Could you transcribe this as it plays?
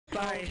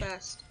Hi.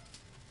 fast.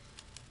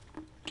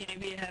 Can you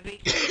be heavy?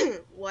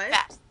 What?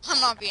 Fast. I'm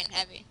not being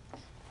heavy.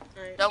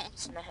 Alright, Don't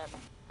listen to him.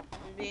 I'm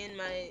being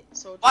my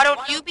soldier. Why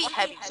don't you be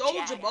heavy?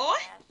 Soldier boy?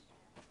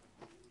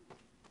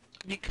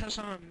 Because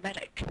I'm a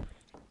medic.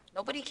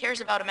 Nobody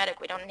cares about a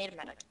medic. We don't need a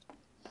medic.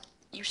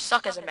 You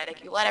suck as a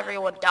medic. You let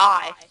everyone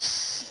die.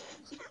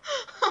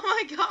 Oh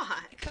my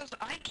god.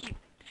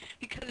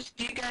 Because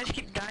you guys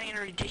keep dying in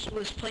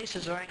ridiculous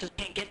places or I just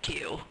can't get to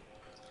you.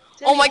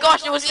 Oh my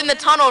gosh, it was in the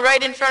tunnel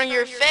right in front of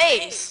your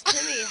face.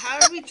 Timmy, how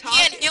are we You talking?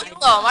 can't heal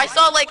them. I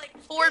saw like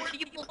 4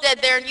 people dead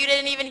there and you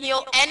didn't even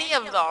heal any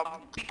of them.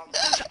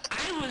 Because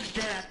I was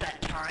dead at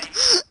that time.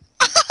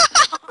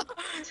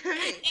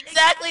 Timmy.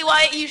 Exactly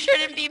why you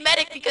shouldn't be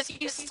medic, because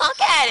you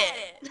suck at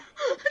it.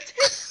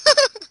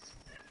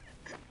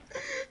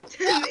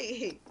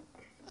 Timmy.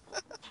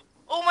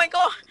 Oh my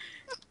god.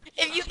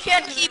 If you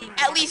can't keep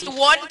at least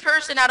one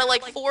person out of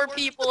like 4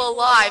 people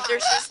alive,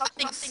 there's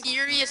something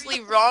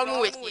seriously wrong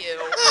with you.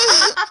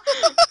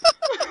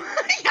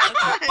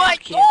 Oh my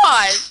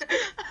gosh!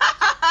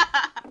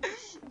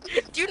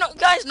 Do you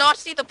guys not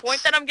see the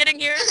point that I'm getting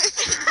here?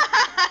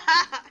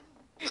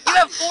 You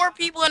have 4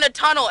 people in a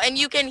tunnel and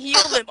you can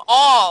heal them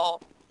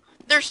all.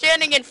 They're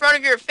standing in front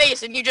of your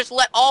face and you just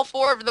let all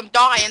 4 of them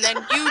die and then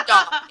you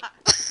die.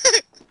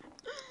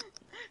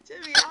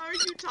 Timmy, how are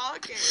you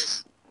talking?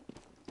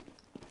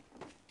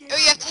 Oh,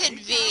 you have to hit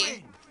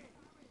V.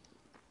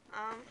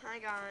 Hi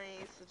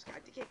guys,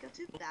 subscribe to Keiko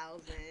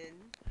 2000.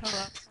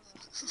 Hello.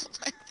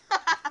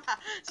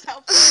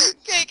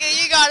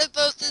 KK, you gotta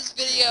post this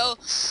video.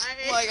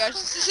 Oh my gosh.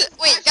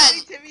 Wait,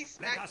 guys. Timmy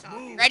smack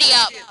talking. Ready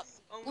up.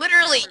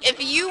 Literally, if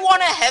you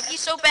want a heavy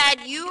so bad,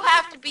 you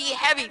have to be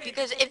heavy,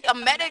 because if a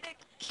medic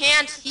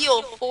can't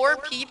heal 4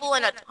 people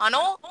in a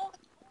tunnel,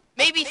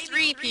 maybe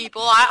 3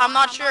 people, I'm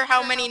not sure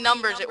how many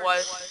numbers it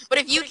was, but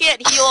if you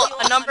can't heal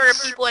a number of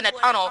people in a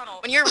tunnel,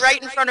 when you're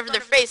right in front of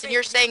their face and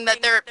you're saying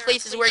that there are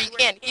places where you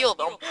can't heal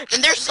them,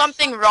 then there's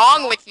something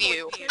wrong with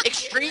you.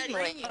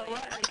 Extremely.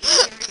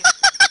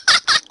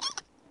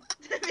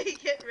 Timmy,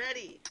 get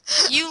ready.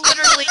 You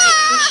literally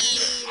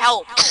need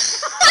help.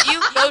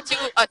 You go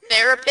to a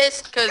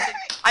therapist, because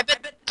I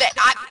bet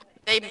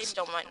they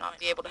still might not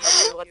be able to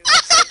help you.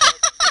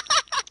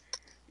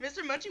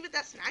 Mr. Munchie with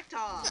that smack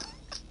talk.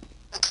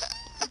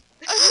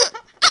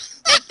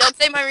 Hey, don't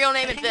say my real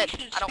name in I bit.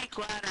 think you I should don't. speak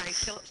louder. I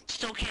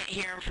still can't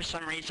hear him for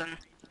some reason.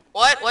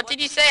 What? What did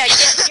you say? I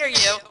can't hear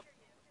you.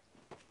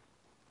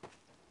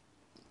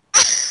 I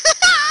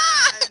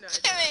have no idea what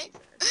Timmy. he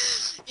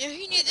said. You know who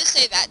you need to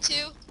say that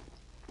to?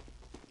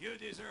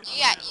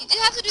 Yeah, you do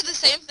have to do the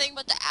same thing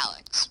but to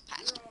Alex. Oh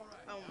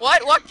my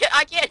What? What?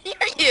 I can't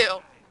hear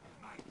you.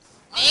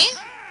 Me?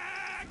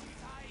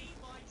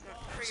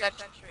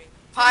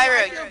 Pyro,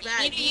 I feel you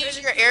bad. need to use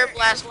your air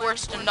blast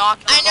force to knock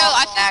the I know,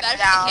 I bomb feel back bad for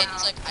the down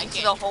kids, like, I into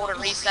can't the hole to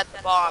reset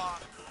the bomb.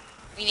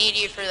 We need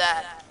you for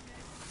that.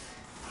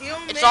 Heal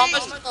me. It's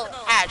almost full.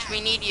 Hatch, we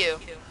need you.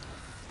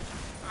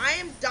 I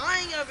am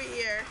dying over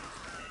here.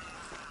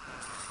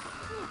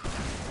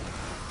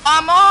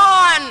 Come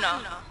on!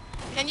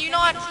 Can you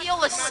not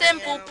heal a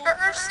simple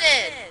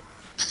person?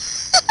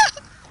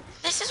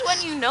 This is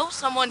when you know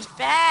someone's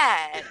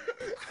bad.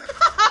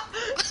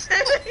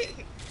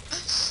 Timmy.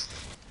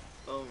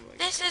 Oh my god.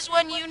 This is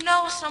when you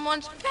know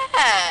someone's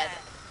bad.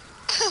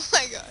 Oh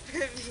my god.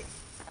 Timmy.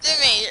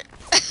 Timmy.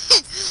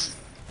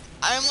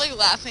 I'm like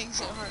laughing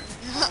so hard.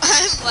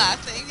 I'm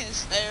laughing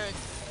hysterically.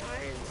 Why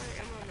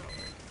am I not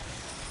working?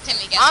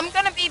 Timmy, get I'm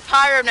gonna be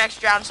Pyro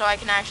next round so I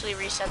can actually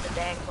reset the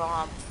dang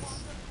bomb.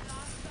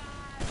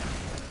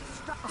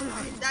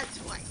 I did that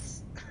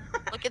twice.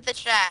 Look at the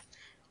chat.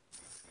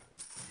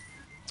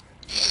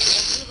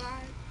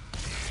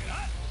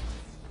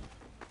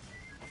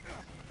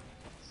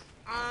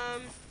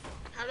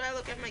 How do I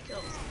look at my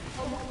kills?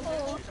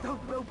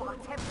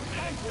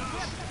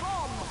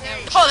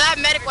 Oh, that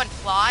medic went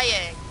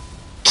flying.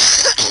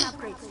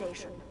 Upgrade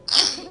station.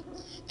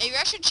 Maybe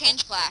I should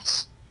change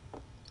class.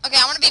 Okay,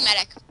 I want to be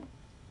medic.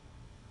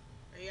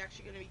 Are you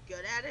actually gonna be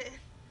good at it?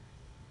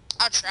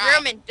 I'll try.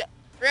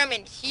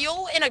 Roman,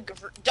 heal in a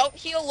don't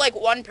heal like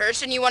one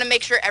person. You want to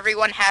make sure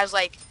everyone has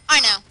like. I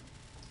know.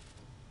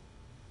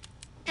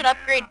 Should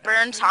upgrade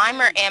burn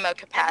time or ammo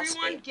capacity.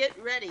 Everyone get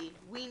ready.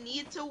 We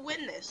need to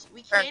win this.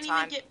 We Burn can't time.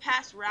 even get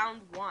past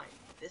round 1.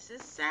 This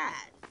is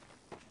sad.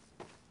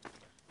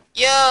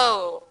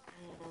 Yo.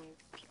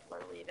 People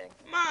are leaving.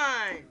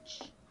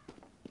 Munch.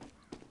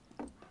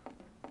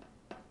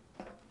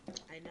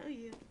 I know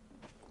you.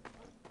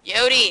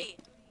 Yodi.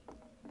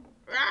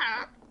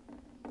 Rah.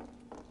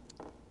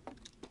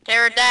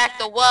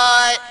 Pterodactyl,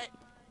 what?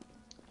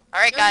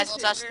 Alright guys,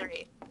 it's us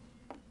 3.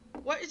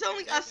 What? It's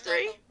only us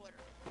 3?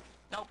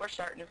 Nope, we're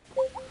starting.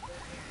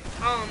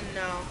 Oh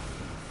no.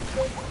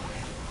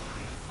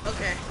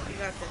 Okay, you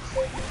got this.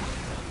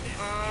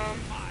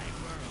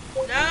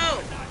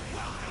 No!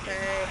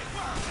 Okay.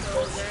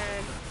 Kill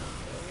them.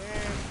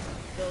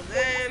 Kill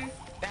them.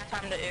 Bad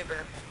time to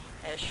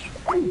Uber-ish.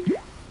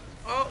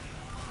 Oh,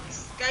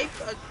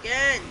 Skype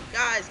again.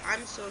 Guys,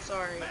 I'm so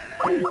sorry.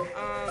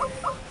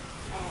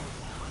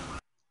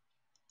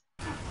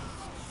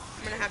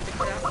 gonna have to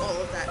cut out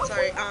all of that.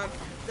 Sorry.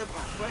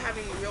 We're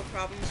having real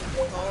problems with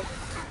the call.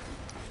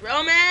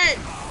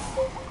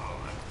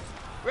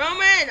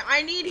 Roman,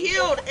 I need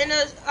healed. And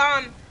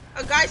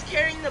a guy's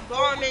carrying the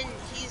bomb and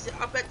he's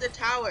up at the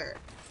tower.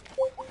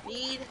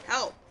 Need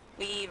help.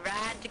 We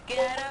ride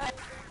together,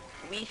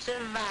 we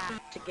survive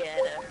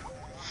together.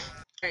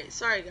 Alright,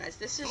 sorry guys,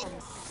 this is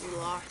we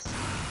lost.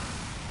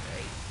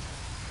 Right.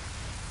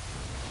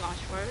 Gosh,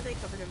 why are they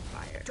covered in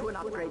fire? To an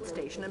upgrade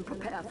station and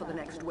prepare for the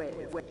next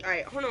wave.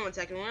 Alright, hold on one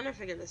second, we're gonna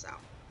figure this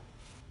out.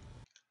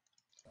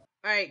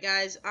 Alright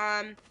guys,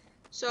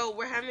 so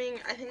we're having,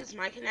 I think it's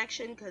my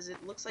connection, because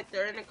it looks like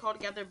they're in a call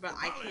together, but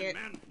I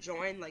can't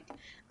join, like,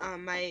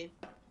 my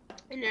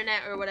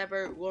internet or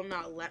whatever will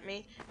not let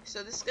me.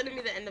 So this is gonna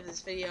be the end of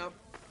this video.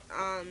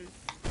 I'm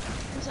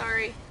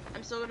sorry.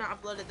 I'm still gonna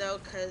upload it though,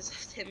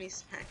 cause Timmy's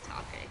smack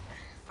talking.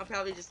 I'll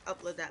probably just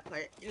upload that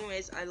part.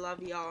 Anyways, I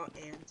love y'all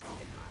and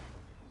goodbye.